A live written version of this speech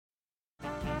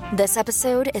This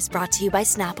episode is brought to you by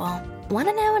Snapple. Want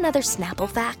to know another Snapple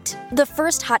fact? The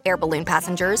first hot air balloon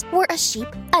passengers were a sheep,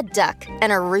 a duck,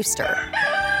 and a rooster.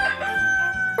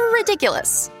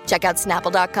 Ridiculous. Check out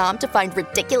Snapple.com to find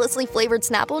ridiculously flavored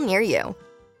Snapple near you.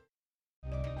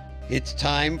 It's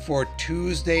time for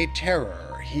Tuesday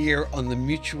Terror here on the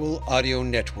Mutual Audio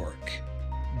Network.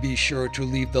 Be sure to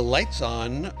leave the lights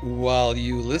on while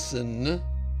you listen.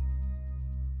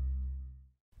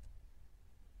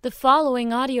 The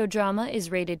following audio drama is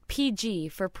rated PG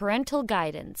for parental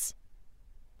guidance.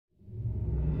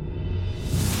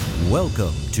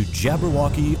 Welcome to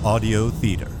Jabberwocky Audio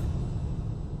Theater.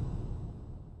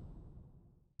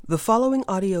 The following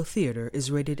audio theater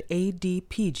is rated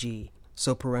AD-PG,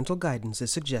 so parental guidance is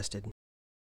suggested.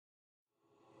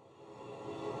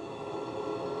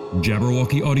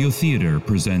 Jabberwocky Audio Theater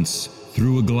presents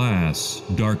Through a Glass,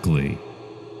 Darkly.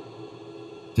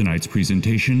 Tonight's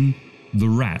presentation, The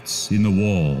Rats in the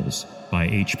Walls by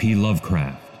H.P.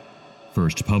 Lovecraft.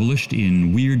 First published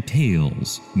in Weird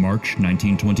Tales, March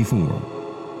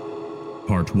 1924.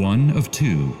 Part 1 of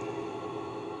 2.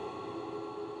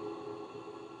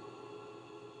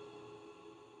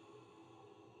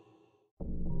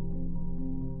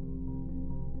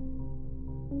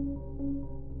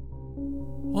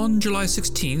 On July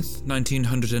 16th,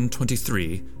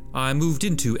 1923, I moved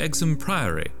into Exham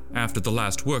Priory after the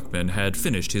last workman had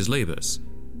finished his labors.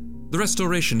 The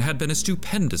restoration had been a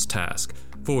stupendous task,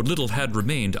 for little had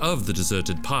remained of the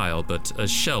deserted pile but a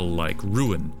shell-like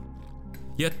ruin.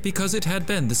 Yet because it had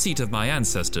been the seat of my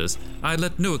ancestors, I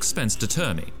let no expense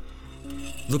deter me.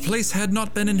 The place had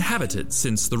not been inhabited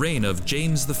since the reign of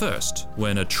James I,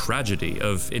 when a tragedy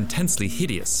of intensely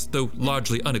hideous, though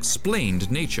largely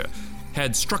unexplained nature,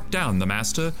 had struck down the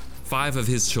master, 5 of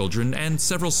his children, and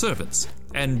several servants,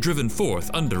 and driven forth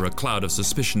under a cloud of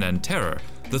suspicion and terror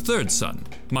the 3rd son,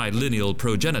 my lineal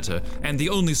progenitor, and the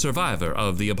only survivor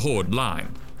of the abhorred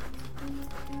line.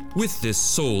 With this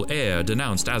sole heir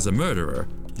denounced as a murderer,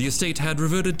 the estate had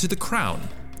reverted to the crown,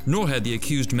 nor had the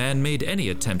accused man made any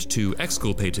attempt to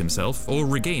exculpate himself or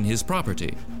regain his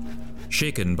property.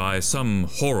 Shaken by some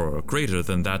horror greater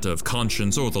than that of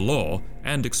conscience or the law,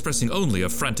 and expressing only a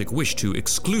frantic wish to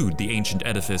exclude the ancient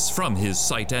edifice from his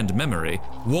sight and memory,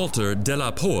 Walter de la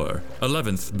Poer,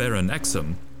 11th Baron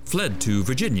Exham, fled to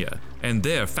Virginia, and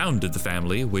there founded the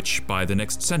family which by the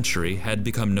next century had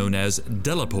become known as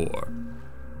Delapoer.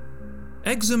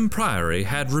 Exham Priory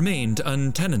had remained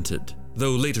untenanted,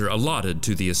 though later allotted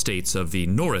to the estates of the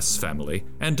Norris family,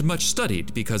 and much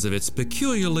studied because of its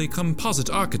peculiarly composite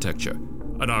architecture,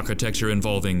 an architecture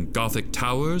involving Gothic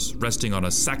towers resting on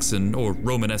a Saxon or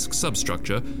Romanesque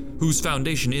substructure, whose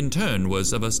foundation in turn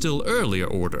was of a still earlier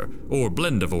order, or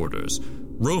blend of orders,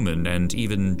 Roman and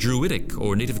even Druidic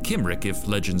or Native Cymric if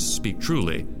legends speak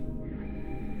truly.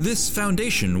 This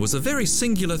foundation was a very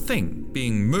singular thing,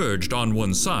 being merged on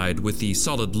one side with the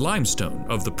solid limestone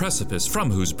of the precipice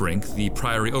from whose brink the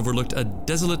priory overlooked a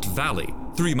desolate valley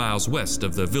 3 miles west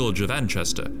of the village of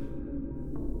Anchester.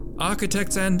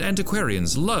 Architects and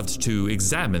antiquarians loved to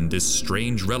examine this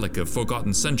strange relic of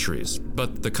forgotten centuries,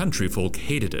 but the country folk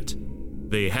hated it.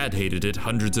 They had hated it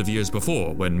hundreds of years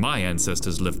before when my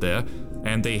ancestors lived there,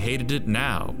 and they hated it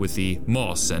now with the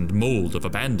moss and mold of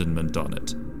abandonment on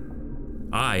it.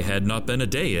 I had not been a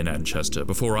day in Anchester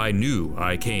before I knew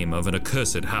I came of an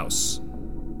accursed house.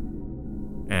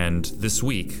 And this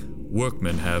week,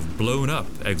 workmen have blown up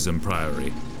Exham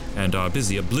Priory and are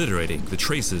busy obliterating the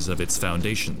traces of its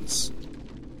foundations.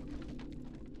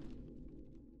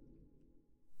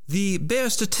 The bare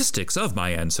statistics of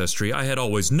my ancestry I had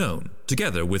always known,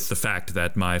 together with the fact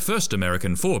that my first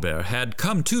American forebear had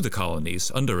come to the colonies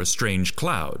under a strange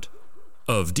cloud.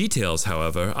 Of details,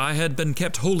 however, I had been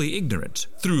kept wholly ignorant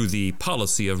through the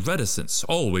policy of reticence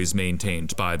always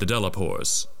maintained by the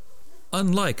Delapoers.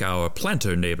 Unlike our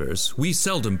planter neighbors, we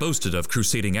seldom boasted of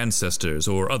crusading ancestors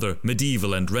or other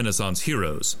medieval and Renaissance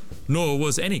heroes, nor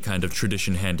was any kind of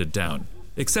tradition handed down,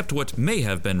 except what may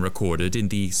have been recorded in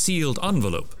the sealed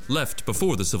envelope left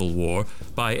before the Civil War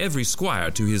by every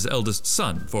squire to his eldest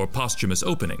son for posthumous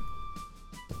opening.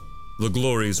 The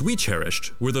glories we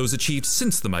cherished were those achieved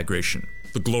since the migration,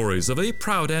 the glories of a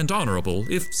proud and honorable,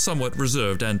 if somewhat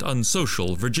reserved and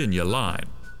unsocial, Virginia line.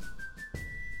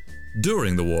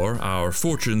 During the war, our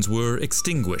fortunes were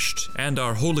extinguished, and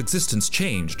our whole existence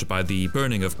changed by the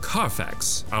burning of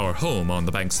Carfax, our home on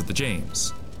the banks of the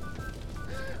James.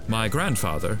 My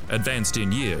grandfather, advanced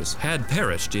in years, had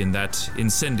perished in that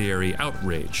incendiary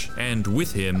outrage, and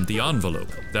with him the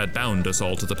envelope that bound us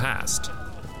all to the past.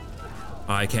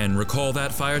 I can recall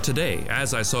that fire today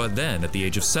as I saw it then at the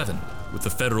age of 7, with the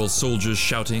federal soldiers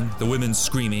shouting, the women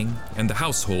screaming, and the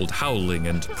household howling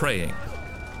and praying.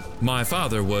 My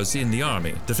father was in the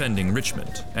army, defending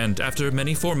Richmond, and after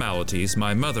many formalities,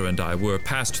 my mother and I were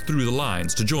passed through the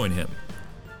lines to join him.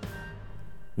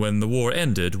 When the war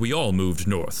ended, we all moved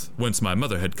north, whence my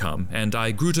mother had come, and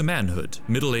I grew to manhood,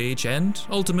 middle age, and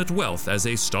ultimate wealth as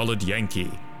a stolid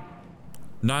Yankee.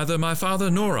 Neither my father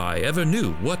nor I ever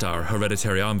knew what our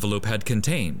hereditary envelope had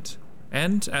contained,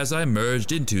 and as I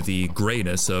merged into the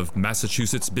grayness of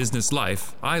Massachusetts business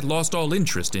life, I lost all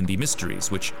interest in the mysteries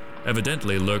which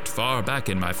evidently lurked far back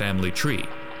in my family tree.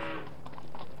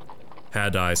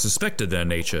 Had I suspected their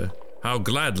nature, how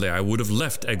gladly I would have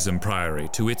left Exham Priory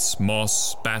to its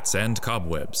moss, bats, and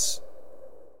cobwebs.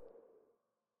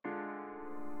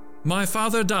 My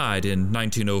father died in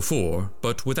 1904,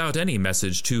 but without any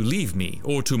message to leave me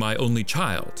or to my only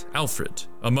child, Alfred,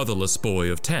 a motherless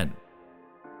boy of 10.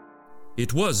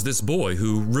 It was this boy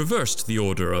who reversed the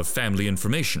order of family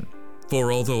information,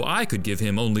 for although I could give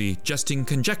him only jesting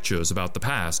conjectures about the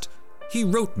past, he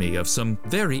wrote me of some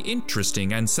very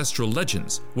interesting ancestral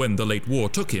legends when the late war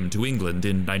took him to England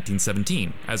in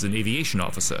 1917 as an aviation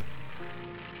officer.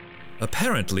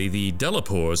 Apparently, the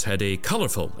Delapours had a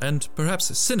colorful and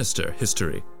perhaps sinister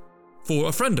history, for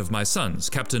a friend of my son's,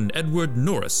 Captain Edward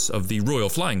Norris of the Royal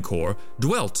Flying Corps,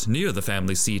 dwelt near the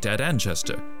family seat at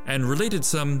Anchester and related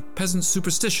some peasant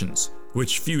superstitions,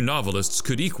 which few novelists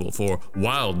could equal for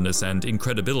wildness and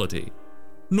incredibility.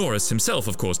 Norris himself,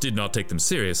 of course, did not take them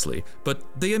seriously, but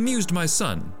they amused my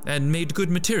son and made good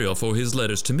material for his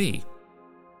letters to me.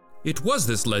 It was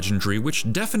this legendary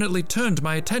which definitely turned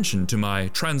my attention to my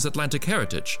transatlantic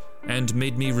heritage and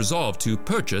made me resolve to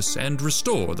purchase and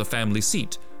restore the family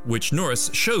seat, which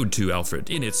Norris showed to Alfred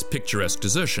in its picturesque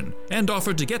desertion and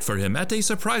offered to get for him at a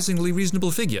surprisingly reasonable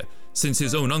figure, since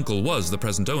his own uncle was the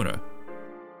present owner.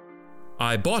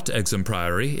 I bought Exham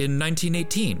Priory in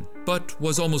 1918, but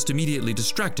was almost immediately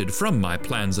distracted from my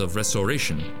plans of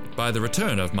restoration by the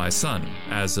return of my son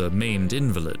as a maimed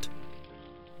invalid.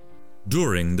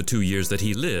 During the 2 years that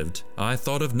he lived, I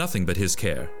thought of nothing but his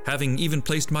care, having even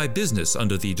placed my business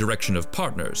under the direction of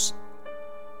partners.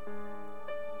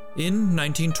 In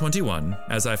 1921,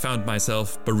 as I found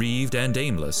myself bereaved and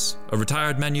aimless, a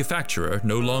retired manufacturer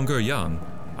no longer young,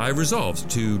 I resolved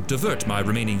to divert my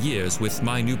remaining years with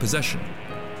my new possession.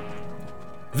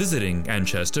 Visiting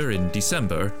Anchester in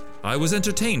December, I was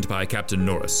entertained by Captain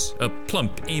Norris, a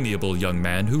plump, amiable young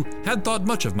man who had thought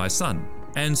much of my son,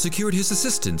 and secured his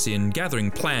assistance in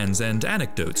gathering plans and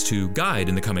anecdotes to guide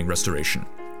in the coming restoration.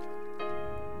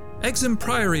 Exham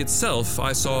Priory itself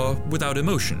I saw without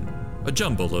emotion, a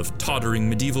jumble of tottering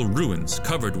medieval ruins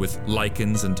covered with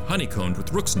lichens and honeycombed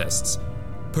with rooks' nests,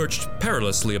 perched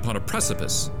perilously upon a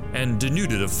precipice, and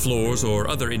denuded of floors or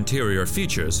other interior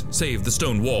features save the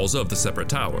stone walls of the separate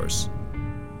towers.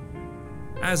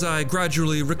 As I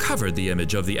gradually recovered the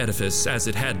image of the edifice as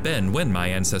it had been when my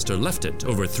ancestor left it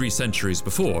over 3 centuries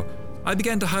before, I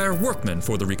began to hire workmen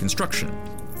for the reconstruction.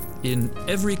 In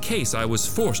every case, I was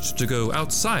forced to go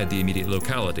outside the immediate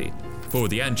locality, for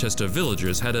the Anchester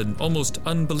villagers had an almost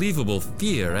unbelievable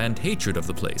fear and hatred of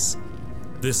the place.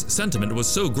 This sentiment was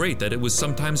so great that it was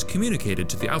sometimes communicated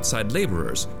to the outside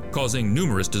laborers, causing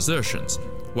numerous desertions,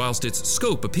 whilst its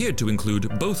scope appeared to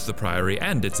include both the priory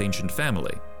and its ancient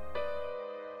family.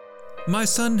 My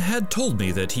son had told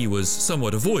me that he was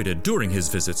somewhat avoided during his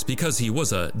visits because he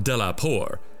was a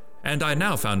Delapour, and I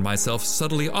now found myself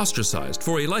subtly ostracized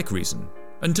for a like reason,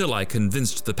 until I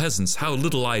convinced the peasants how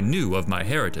little I knew of my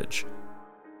heritage.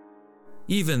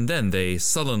 Even then they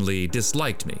sullenly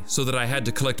disliked me, so that I had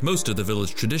to collect most of the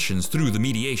village traditions through the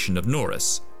mediation of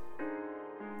Norris.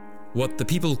 What the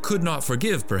people could not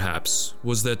forgive, perhaps,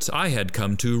 was that I had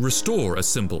come to restore a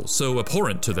symbol so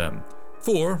abhorrent to them,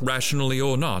 for, rationally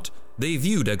or not, they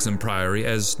viewed Exham Priory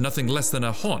as nothing less than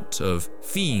a haunt of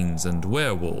fiends and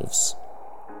werewolves.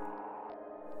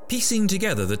 Piecing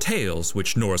together the tales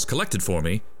which Norris collected for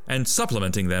me, and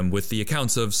supplementing them with the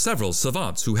accounts of several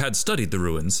savants who had studied the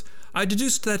ruins, I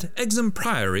deduced that Exham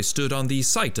Priory stood on the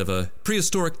site of a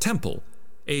prehistoric temple,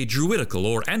 a druidical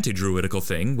or anti-druidical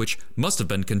thing which must have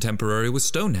been contemporary with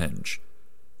Stonehenge.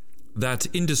 That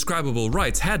indescribable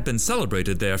rites had been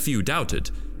celebrated there few doubted,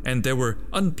 and there were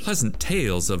unpleasant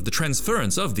tales of the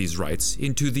transference of these rites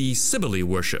into the Cybele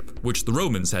worship which the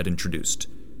Romans had introduced.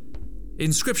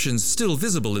 Inscriptions still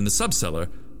visible in the subcellar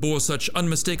bore such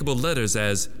unmistakable letters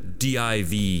as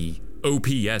DIV,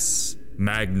 OPS,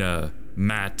 Magna,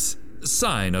 Mat,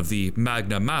 sign of the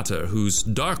Magna Mater whose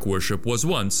dark worship was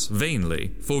once,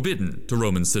 vainly, forbidden to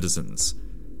Roman citizens.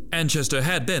 Anchester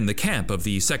had been the camp of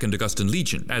the Second Augustan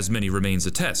Legion, as many remains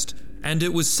attest, and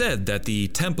it was said that the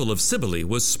Temple of Cybele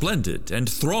was splendid and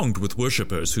thronged with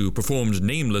worshippers who performed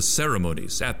nameless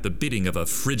ceremonies at the bidding of a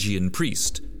Phrygian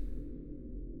priest.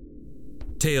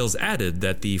 Tales added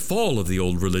that the fall of the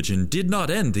old religion did not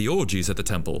end the orgies at the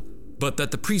temple, but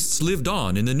that the priests lived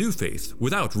on in the new faith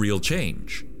without real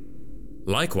change.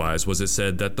 Likewise was it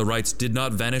said that the rites did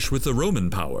not vanish with the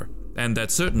Roman power, and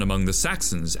that certain among the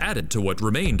Saxons added to what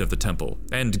remained of the temple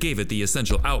and gave it the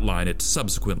essential outline it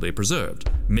subsequently preserved,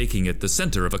 making it the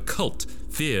center of a cult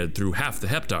feared through half the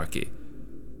Heptarchy.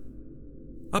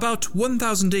 About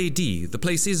 1000 AD, the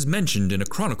place is mentioned in a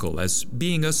chronicle as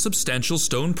being a substantial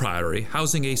stone priory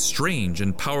housing a strange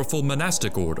and powerful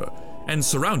monastic order, and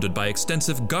surrounded by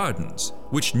extensive gardens,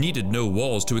 which needed no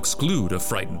walls to exclude a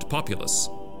frightened populace.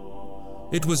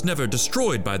 It was never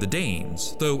destroyed by the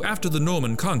Danes, though after the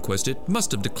Norman conquest it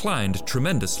must have declined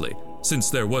tremendously, since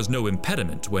there was no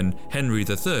impediment when Henry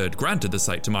III granted the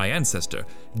site to my ancestor,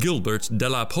 Gilbert de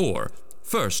la Poer,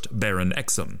 1st Baron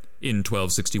Exham, in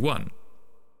 1261.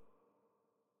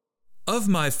 Of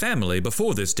my family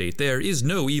before this date there is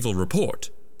no evil report,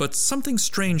 but something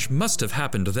strange must have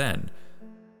happened then.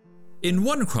 In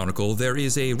one chronicle there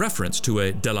is a reference to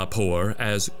a de la Poer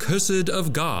as cursed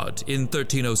of God in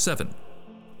 1307,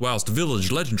 whilst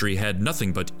village legendary had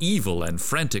nothing but evil and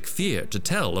frantic fear to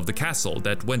tell of the castle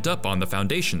that went up on the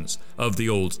foundations of the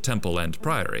old temple and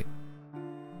priory.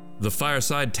 The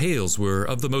fireside tales were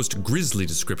of the most grisly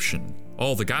description,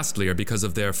 all the ghastlier because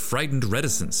of their frightened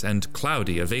reticence and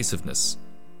cloudy evasiveness.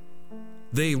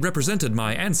 They represented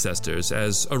my ancestors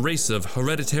as a race of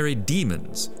hereditary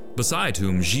demons, beside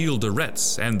whom Gilles de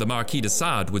Retz and the Marquis de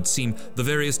Sade would seem the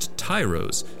veriest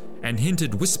tyros, and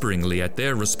hinted whisperingly at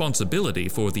their responsibility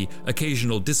for the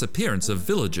occasional disappearance of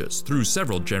villagers through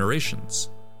several generations.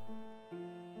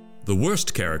 The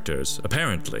worst characters,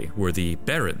 apparently, were the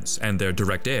barons and their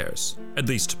direct heirs. At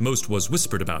least most was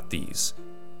whispered about these.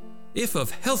 If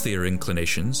of healthier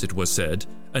inclinations, it was said,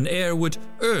 an heir would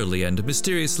early and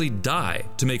mysteriously die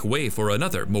to make way for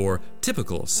another, more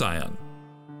typical scion.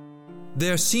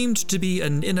 There seemed to be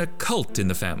an inner cult in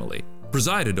the family,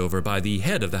 presided over by the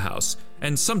head of the house,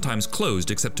 and sometimes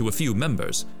closed except to a few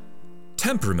members.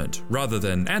 Temperament, rather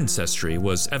than ancestry,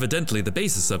 was evidently the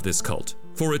basis of this cult,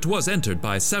 for it was entered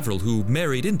by several who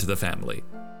married into the family.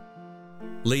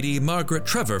 Lady Margaret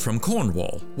Trevor from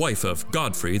Cornwall, wife of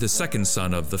Godfrey, the second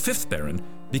son of the 5th Baron,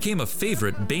 became a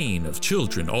favorite bane of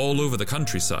children all over the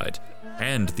countryside,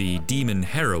 and the demon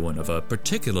heroine of a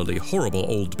particularly horrible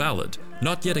old ballad,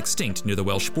 not yet extinct near the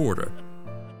Welsh border.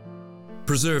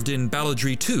 Preserved in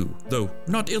balladry too, though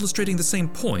not illustrating the same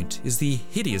point, is the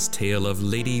hideous tale of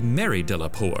Lady Mary de la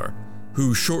Poer,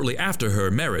 who shortly after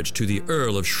her marriage to the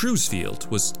Earl of Shrewsfield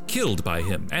was killed by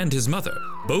him and his mother,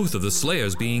 both of the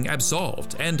slayers being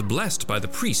absolved and blessed by the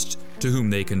priest to whom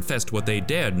they confessed what they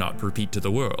dared not repeat to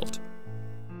the world.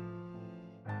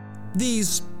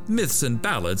 These myths and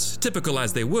ballads, typical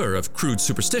as they were of crude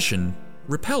superstition,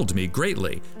 repelled me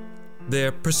greatly.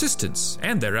 Their persistence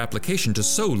and their application to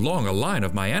so long a line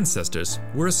of my ancestors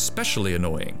were especially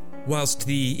annoying, whilst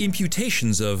the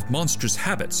imputations of monstrous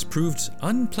habits proved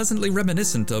unpleasantly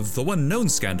reminiscent of the one known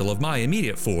scandal of my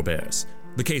immediate forebears,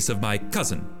 the case of my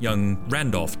cousin, young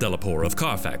Randolph de la Poer of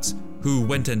Carfax, who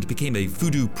went and became a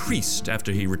voodoo priest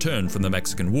after he returned from the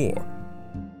Mexican War.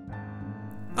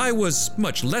 I was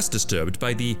much less disturbed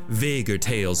by the vaguer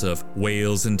tales of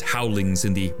wails and howlings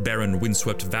in the barren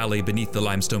windswept valley beneath the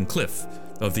limestone cliff,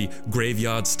 of the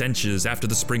graveyard stenches after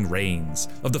the spring rains,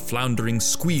 of the floundering,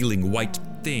 squealing white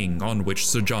thing on which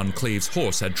Sir John Clave's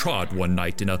horse had trod one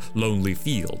night in a lonely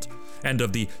field, and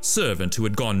of the servant who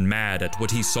had gone mad at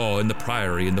what he saw in the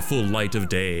priory in the full light of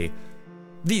day.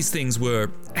 These things were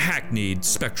hackneyed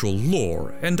spectral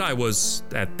lore, and I was,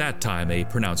 at that time, a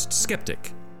pronounced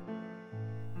skeptic.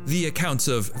 The accounts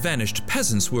of vanished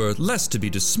peasants were less to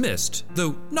be dismissed,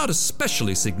 though not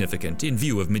especially significant in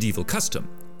view of medieval custom.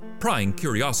 Prying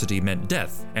curiosity meant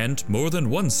death, and more than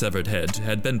one severed head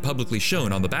had been publicly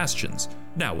shown on the bastions,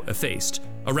 now effaced,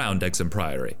 around Exham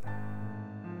Priory.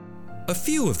 A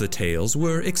few of the tales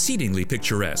were exceedingly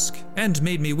picturesque, and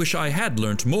made me wish I had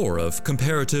learnt more of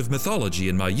comparative mythology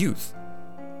in my youth.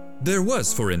 There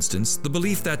was, for instance, the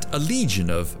belief that a legion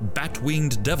of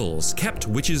bat-winged devils kept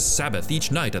witches' Sabbath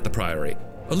each night at the priory,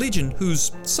 a legion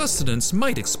whose sustenance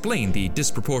might explain the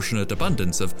disproportionate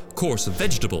abundance of coarse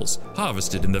vegetables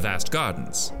harvested in the vast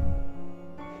gardens.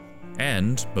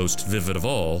 And, most vivid of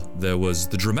all, there was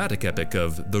the dramatic epic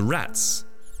of the Rats,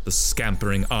 the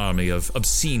scampering army of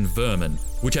obscene vermin,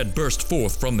 which had burst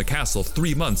forth from the castle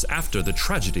 3 months after the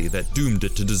tragedy that doomed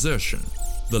it to desertion,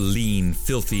 The lean,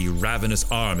 filthy, ravenous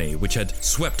army which had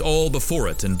swept all before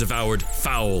it and devoured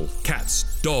fowl,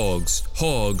 cats, dogs,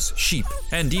 hogs, sheep,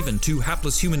 and even 2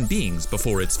 hapless human beings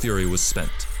before its fury was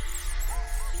spent.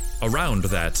 Around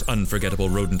that unforgettable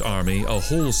rodent army, a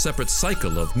whole separate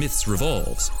cycle of myths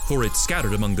revolves, for it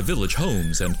scattered among the village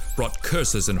homes and brought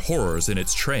curses and horrors in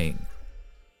its train.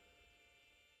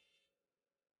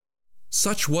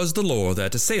 Such was the lore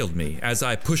that assailed me as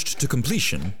I pushed to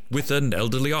completion, with an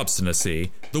elderly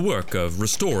obstinacy, the work of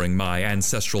restoring my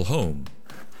ancestral home.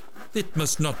 It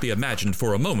must not be imagined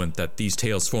for a moment that these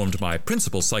tales formed my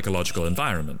principal psychological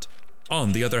environment.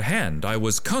 On the other hand, I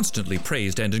was constantly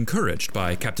praised and encouraged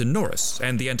by Captain Norris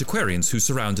and the antiquarians who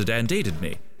surrounded and aided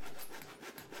me.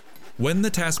 When the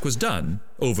task was done,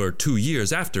 over 2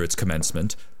 years after its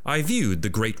commencement, I viewed the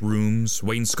great rooms,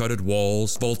 wainscoted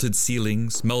walls, vaulted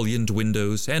ceilings, mullioned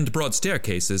windows, and broad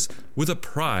staircases with a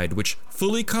pride which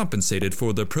fully compensated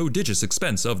for the prodigious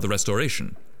expense of the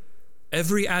restoration.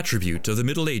 Every attribute of the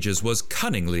Middle Ages was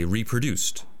cunningly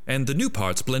reproduced, and the new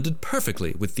parts blended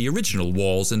perfectly with the original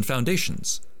walls and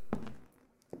foundations.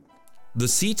 The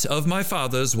seat of my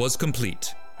fathers was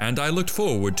complete, and I looked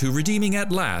forward to redeeming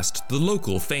at last the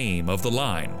local fame of the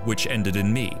line which ended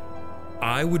in me.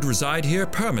 I would reside here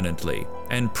permanently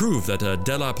and prove that a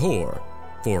Delaporte,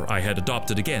 for I had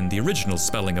adopted again the original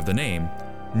spelling of the name,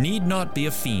 need not be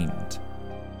a fiend.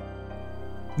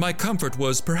 My comfort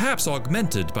was perhaps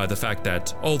augmented by the fact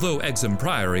that, although Exham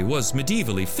Priory was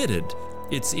medievally fitted,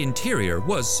 its interior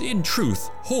was, in truth,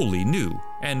 wholly new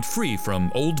and free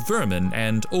from old vermin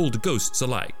and old ghosts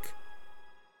alike.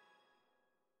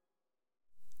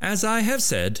 As I have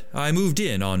said, I moved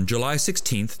in on July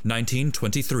 16th,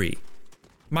 1923.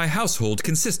 My household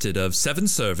consisted of 7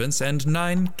 servants and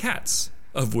 9 cats,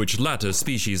 of which latter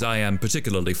species I am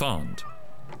particularly fond.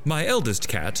 My eldest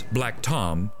cat, Black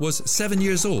Tom, was 7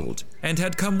 years old and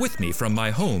had come with me from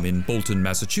my home in Bolton,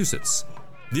 Massachusetts.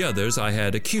 The others I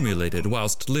had accumulated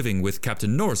whilst living with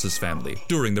Captain Norris's family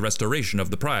during the restoration of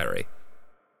the priory.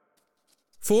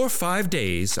 For 5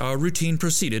 days, our routine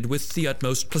proceeded with the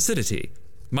utmost placidity,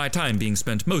 my time being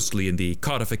spent mostly in the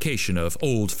codification of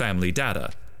old family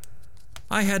data.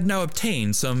 I had now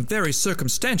obtained some very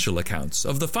circumstantial accounts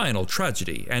of the final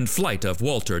tragedy and flight of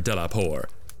Walter Delaporte,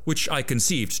 which I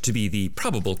conceived to be the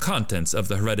probable contents of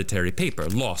the hereditary paper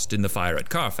lost in the fire at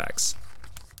Carfax.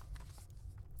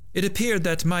 It appeared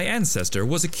that my ancestor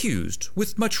was accused,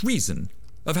 with much reason,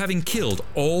 of having killed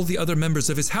all the other members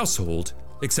of his household,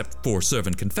 except 4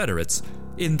 servant confederates,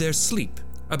 in their sleep,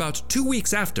 about 2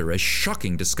 weeks after a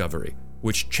shocking discovery,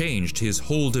 which changed his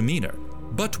whole demeanor,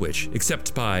 but which,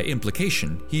 except by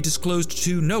implication, he disclosed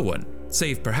to no one,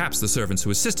 save perhaps the servants who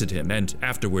assisted him and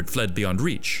afterward fled beyond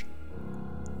reach.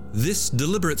 This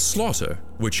deliberate slaughter,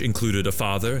 which included a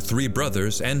father, 3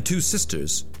 brothers, and 2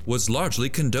 sisters, was largely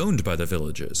condoned by the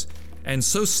villagers, and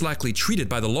so slackly treated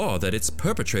by the law that its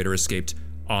perpetrator escaped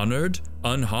honored,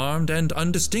 unharmed, and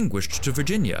undistinguished to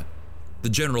Virginia, the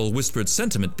general whispered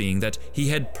sentiment being that he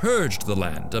had purged the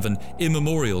land of an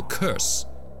immemorial curse.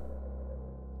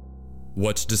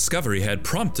 What discovery had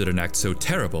prompted an act so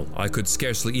terrible, I could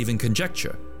scarcely even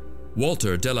conjecture.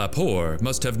 Walter Delaporte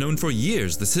must have known for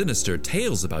years the sinister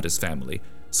tales about his family,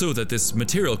 so that this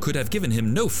material could have given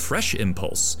him no fresh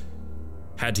impulse.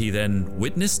 Had he then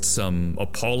witnessed some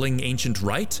appalling ancient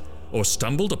rite, or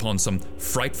stumbled upon some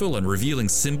frightful and revealing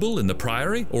symbol in the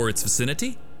priory or its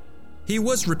vicinity? He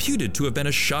was reputed to have been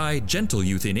a shy, gentle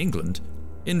youth in England.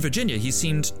 In Virginia he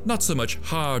seemed not so much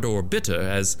hard or bitter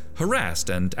as harassed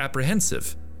and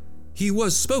apprehensive. He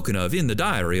was spoken of in the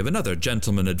diary of another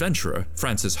gentleman adventurer,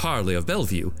 Francis Harley of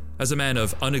Bellevue, as a man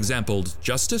of unexampled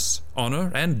justice, honor,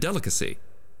 and delicacy.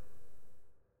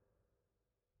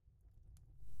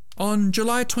 On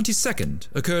July 22nd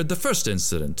occurred the first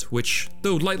incident, which,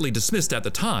 though lightly dismissed at the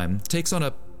time, takes on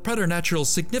a preternatural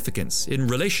significance in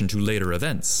relation to later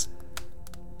events.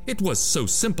 It was so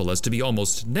simple as to be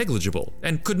almost negligible,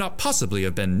 and could not possibly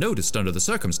have been noticed under the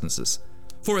circumstances.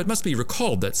 For it must be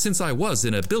recalled that since I was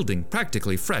in a building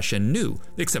practically fresh and new,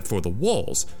 except for the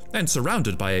walls, and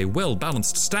surrounded by a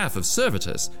well-balanced staff of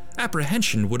servitors,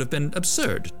 apprehension would have been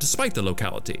absurd, despite the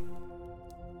locality.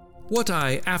 What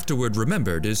I afterward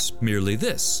remembered is merely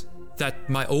this, that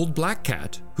my old black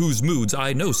cat, whose moods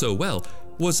I know so well,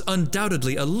 was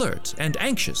undoubtedly alert and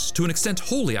anxious to an extent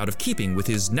wholly out of keeping with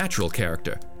his natural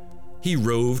character. He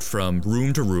roved from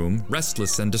room to room,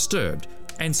 restless and disturbed,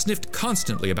 and sniffed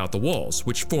constantly about the walls,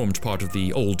 which formed part of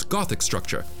the old Gothic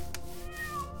structure.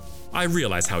 I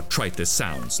realize how trite this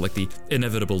sounds, like the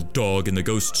inevitable dog in the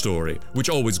ghost story, which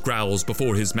always growls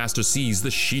before his master sees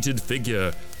the sheeted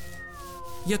figure.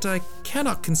 Yet I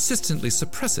cannot consistently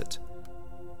suppress it.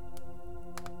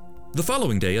 The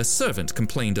following day, a servant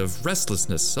complained of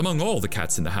restlessness among all the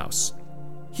cats in the house.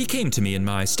 He came to me in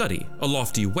my study, a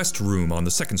lofty west room on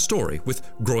the second story, with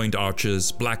groined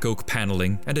arches, black oak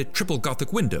paneling, and a triple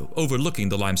Gothic window overlooking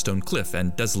the limestone cliff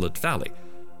and desolate valley.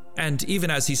 And even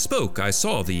as he spoke, I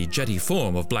saw the jetty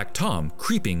form of Black Tom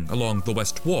creeping along the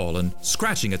west wall and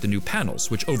scratching at the new panels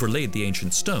which overlaid the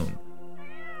ancient stone.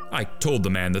 I told the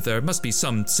man that there must be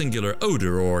some singular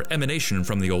odor or emanation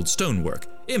from the old stonework,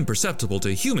 imperceptible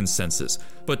to human senses,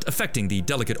 but affecting the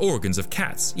delicate organs of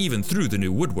cats even through the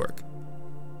new woodwork.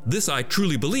 This I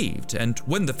truly believed, and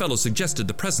when the fellow suggested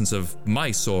the presence of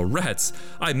mice or rats,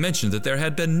 I mentioned that there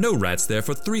had been no rats there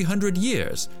for 300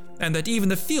 years, and that even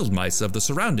the field mice of the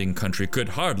surrounding country could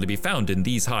hardly be found in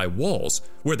these high walls,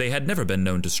 where they had never been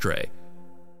known to stray.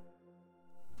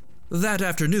 That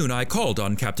afternoon I called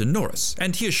on Captain Norris,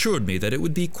 and he assured me that it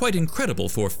would be quite incredible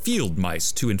for field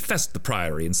mice to infest the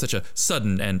Priory in such a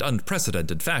sudden and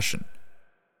unprecedented fashion.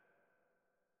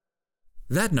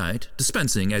 That night,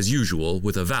 dispensing as usual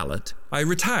with a valet, I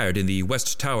retired in the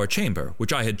West Tower chamber,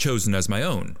 which I had chosen as my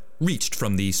own, reached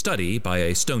from the study by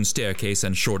a stone staircase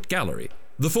and short gallery,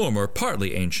 the former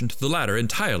partly ancient, the latter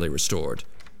entirely restored.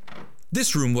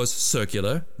 This room was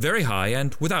circular, very high,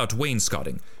 and without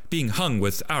wainscoting, being hung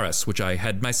with arras which I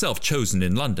had myself chosen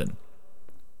in London.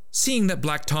 Seeing that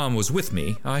Black Tom was with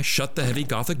me, I shut the heavy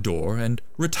Gothic door and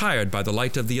retired by the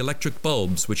light of the electric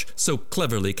bulbs which so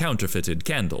cleverly counterfeited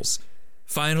candles,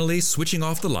 finally switching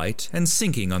off the light and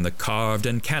sinking on the carved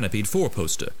and canopied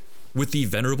four-poster, with the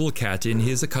venerable cat in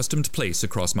his accustomed place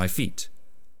across my feet.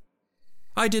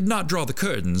 I did not draw the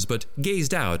curtains, but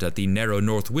gazed out at the narrow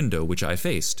north window which I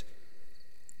faced.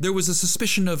 There was a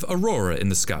suspicion of aurora in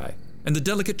the sky, and the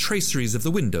delicate traceries of the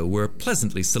window were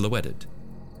pleasantly silhouetted.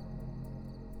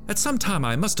 At some time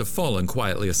I must have fallen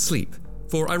quietly asleep,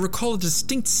 for I recall a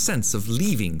distinct sense of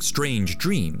leaving strange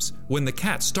dreams when the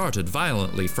cat started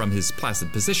violently from his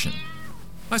placid position.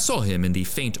 I saw him in the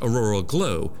faint auroral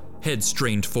glow, head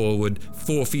strained forward,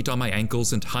 4 feet on my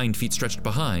ankles and hind feet stretched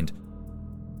behind.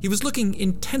 He was looking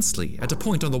intensely at a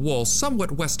point on the wall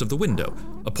somewhat west of the window,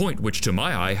 a point which to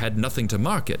my eye had nothing to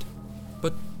mark it,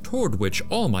 but toward which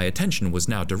all my attention was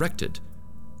now directed.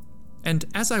 And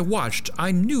as I watched,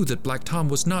 I knew that Black Tom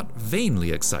was not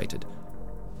vainly excited.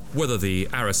 Whether the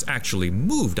arras actually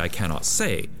moved, I cannot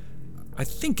say. I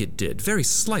think it did, very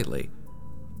slightly.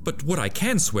 But what I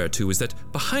can swear to is that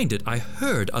behind it I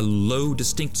heard a low,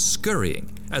 distinct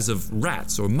scurrying, as of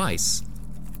rats or mice.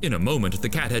 In a moment, the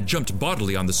cat had jumped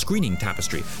bodily on the screening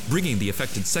tapestry, bringing the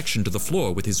affected section to the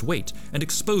floor with his weight and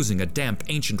exposing a damp,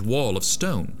 ancient wall of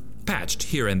stone, patched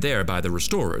here and there by the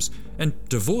restorers, and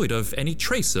devoid of any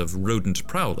trace of rodent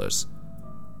prowlers.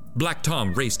 Black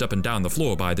Tom raced up and down the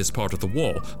floor by this part of the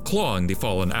wall, clawing the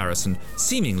fallen arras and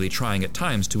seemingly trying at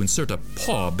times to insert a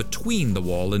paw between the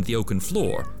wall and the oaken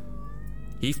floor.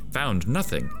 He found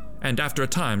nothing, and after a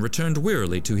time returned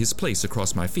wearily to his place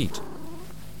across my feet.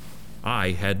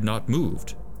 I had not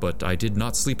moved, but I did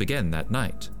not sleep again that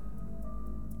night.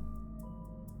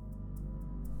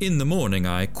 In the morning,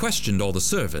 I questioned all the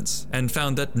servants and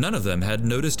found that none of them had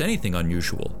noticed anything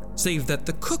unusual, save that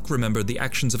the cook remembered the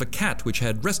actions of a cat which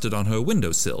had rested on her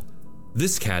windowsill.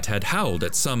 This cat had howled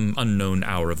at some unknown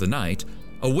hour of the night,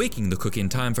 awaking the cook in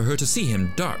time for her to see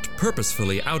him dart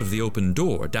purposefully out of the open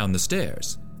door down the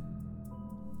stairs.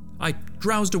 I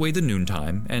drowsed away the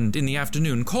noontime, and in the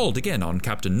afternoon called again on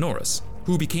Captain Norris,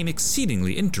 who became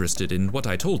exceedingly interested in what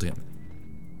I told him.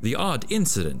 The odd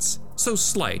incidents, so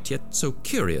slight yet so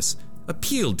curious,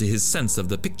 appealed to his sense of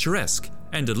the picturesque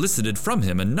and elicited from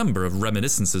him a number of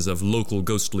reminiscences of local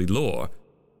ghostly lore.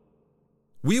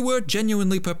 We were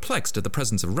genuinely perplexed at the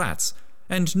presence of rats,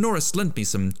 and Norris lent me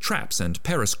some traps and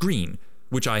Paris green,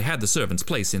 which I had the servants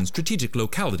place in strategic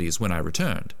localities when I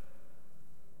returned.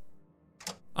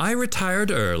 I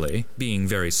retired early, being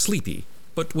very sleepy,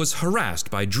 but was harassed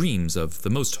by dreams of the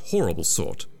most horrible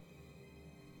sort.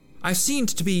 I seemed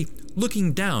to be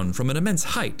looking down from an immense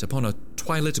height upon a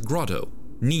twilit grotto,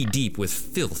 knee-deep with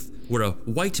filth, where a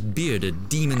white-bearded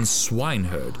demon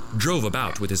swineherd drove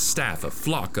about with his staff a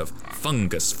flock of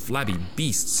fungus, flabby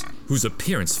beasts, whose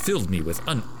appearance filled me with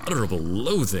unutterable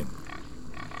loathing.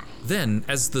 Then,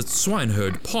 as the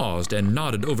swineherd paused and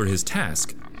nodded over his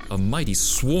task, a mighty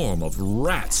swarm of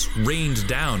rats rained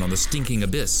down on the stinking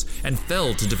abyss and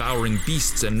fell to devouring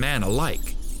beasts and man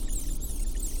alike.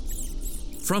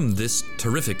 From this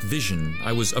terrific vision,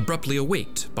 I was abruptly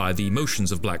awaked by the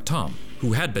motions of Black Tom,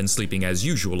 who had been sleeping as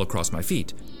usual across my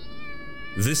feet.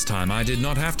 This time I did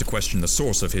not have to question the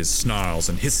source of his snarls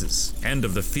and hisses, and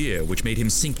of the fear which made him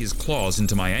sink his claws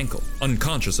into my ankle,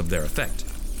 unconscious of their effect.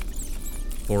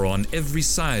 For on every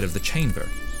side of the chamber,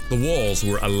 The walls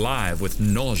were alive with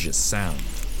nauseous sound,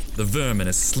 the vermin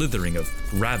a slithering of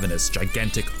ravenous,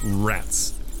 gigantic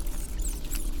rats.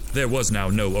 There was now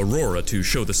no aurora to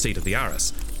show the state of the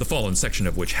arras, the fallen section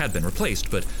of which had been replaced,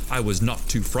 but I was not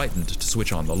too frightened to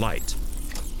switch on the light.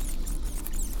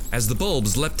 As the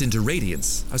bulbs leapt into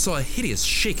radiance, I saw a hideous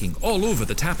shaking all over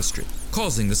the tapestry,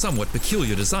 causing the somewhat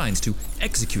peculiar designs to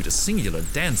execute a singular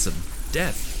dance of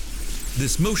death.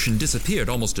 This motion disappeared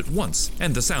almost at once,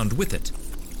 and the sound with it.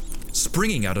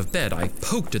 Springing out of bed, I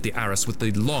poked at the arras with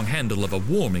the long handle of a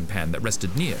warming pan that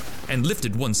rested near, and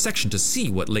lifted one section to see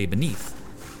what lay beneath.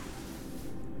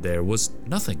 There was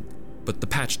nothing but the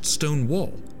patched stone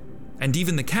wall, and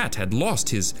even the cat had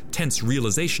lost his tense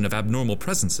realization of abnormal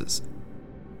presences.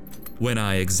 When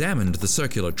I examined the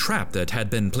circular trap that had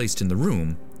been placed in the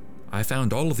room, I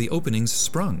found all of the openings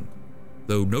sprung,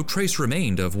 though no trace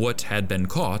remained of what had been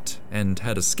caught and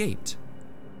had escaped.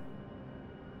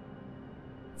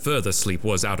 Further sleep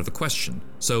was out of the question,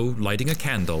 so lighting a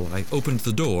candle, I opened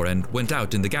the door and went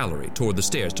out in the gallery toward the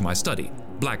stairs to my study,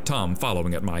 Black Tom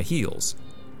following at my heels.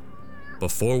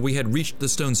 Before we had reached the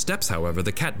stone steps, however,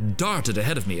 the cat darted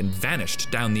ahead of me and vanished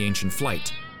down the ancient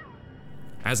flight.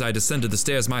 As I descended the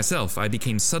stairs myself, I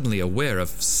became suddenly aware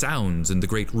of sounds in the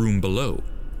great room below,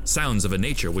 sounds of a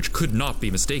nature which could not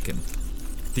be mistaken.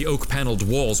 The oak-paneled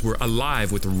walls were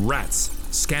alive with rats,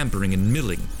 scampering and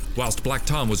milling, whilst Black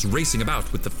Tom was racing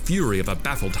about with the fury of a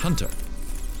baffled hunter.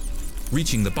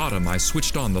 Reaching the bottom, I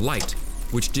switched on the light,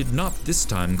 which did not this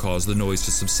time cause the noise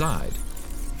to subside.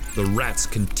 The rats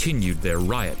continued their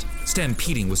riot,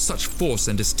 stampeding with such force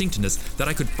and distinctness that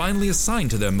I could finally assign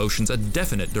to their motions a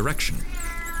definite direction.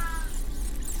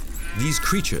 These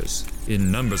creatures, in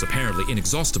numbers apparently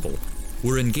inexhaustible,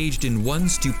 were engaged in one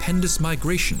stupendous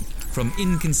migration from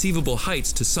inconceivable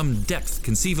heights to some depth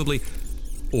conceivably,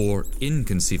 or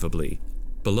inconceivably,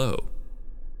 below.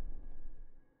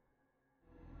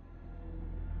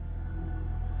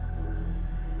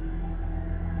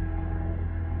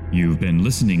 You've been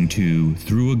listening to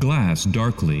Through a Glass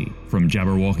Darkly from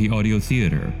Jabberwocky Audio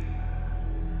Theater.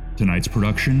 Tonight's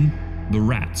production, The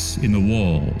Rats in the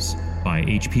Walls by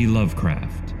H.P.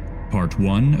 Lovecraft, Part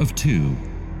 1 of 2.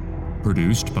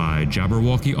 Produced by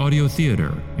Jabberwocky Audio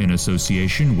Theater in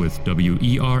association with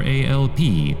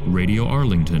WERALP Radio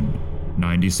Arlington,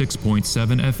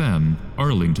 96.7 FM,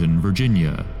 Arlington,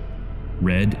 Virginia.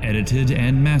 Read, edited,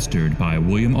 and mastered by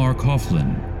William R.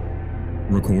 Coughlin.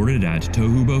 Recorded at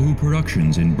Tohu Bohu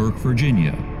Productions in Burke,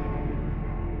 Virginia.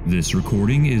 This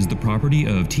recording is the property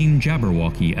of Team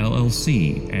Jabberwocky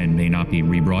LLC and may not be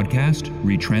rebroadcast,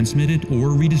 retransmitted,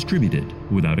 or redistributed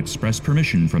without express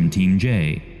permission from Team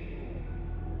J.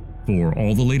 For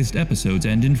all the latest episodes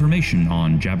and information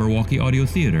on Jabberwocky Audio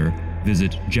Theater,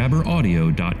 visit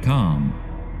jabberaudio.com.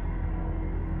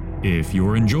 If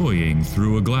you're enjoying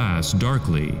Through a Glass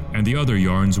Darkly and the other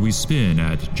yarns we spin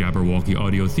at Jabberwocky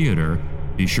Audio Theater,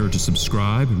 be sure to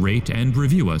subscribe, rate, and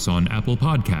review us on Apple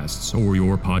Podcasts or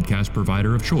your podcast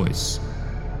provider of choice.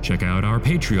 Check out our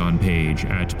Patreon page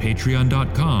at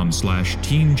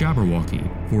patreon.com/Team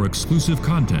Jabberwocky for exclusive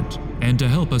content and to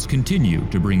help us continue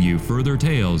to bring you further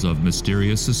tales of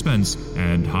mysterious suspense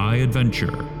and high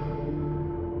adventure.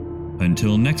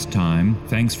 Until next time,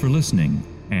 thanks for listening,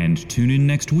 and tune in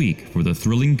next week for the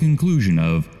thrilling conclusion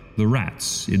of The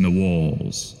Rats in the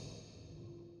Walls.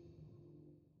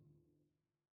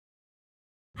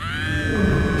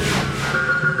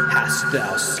 Hast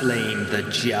thou slain the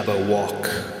Jabberwock?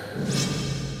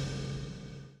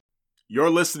 You're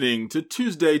listening to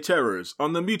Tuesday Terrors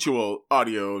on the Mutual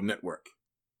Audio Network.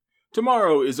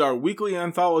 Tomorrow is our weekly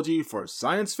anthology for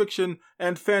science fiction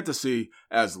and fantasy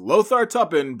as Lothar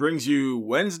Tuppen brings you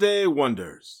Wednesday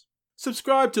Wonders.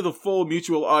 Subscribe to the full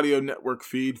Mutual Audio Network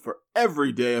feed for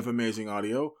every day of amazing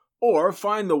audio, or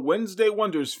find the Wednesday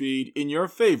Wonders feed in your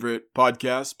favorite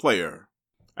podcast player.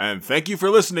 And thank you for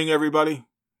listening, everybody.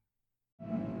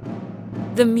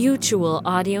 The Mutual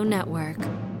Audio Network.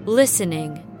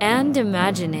 Listening and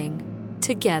imagining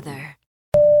together.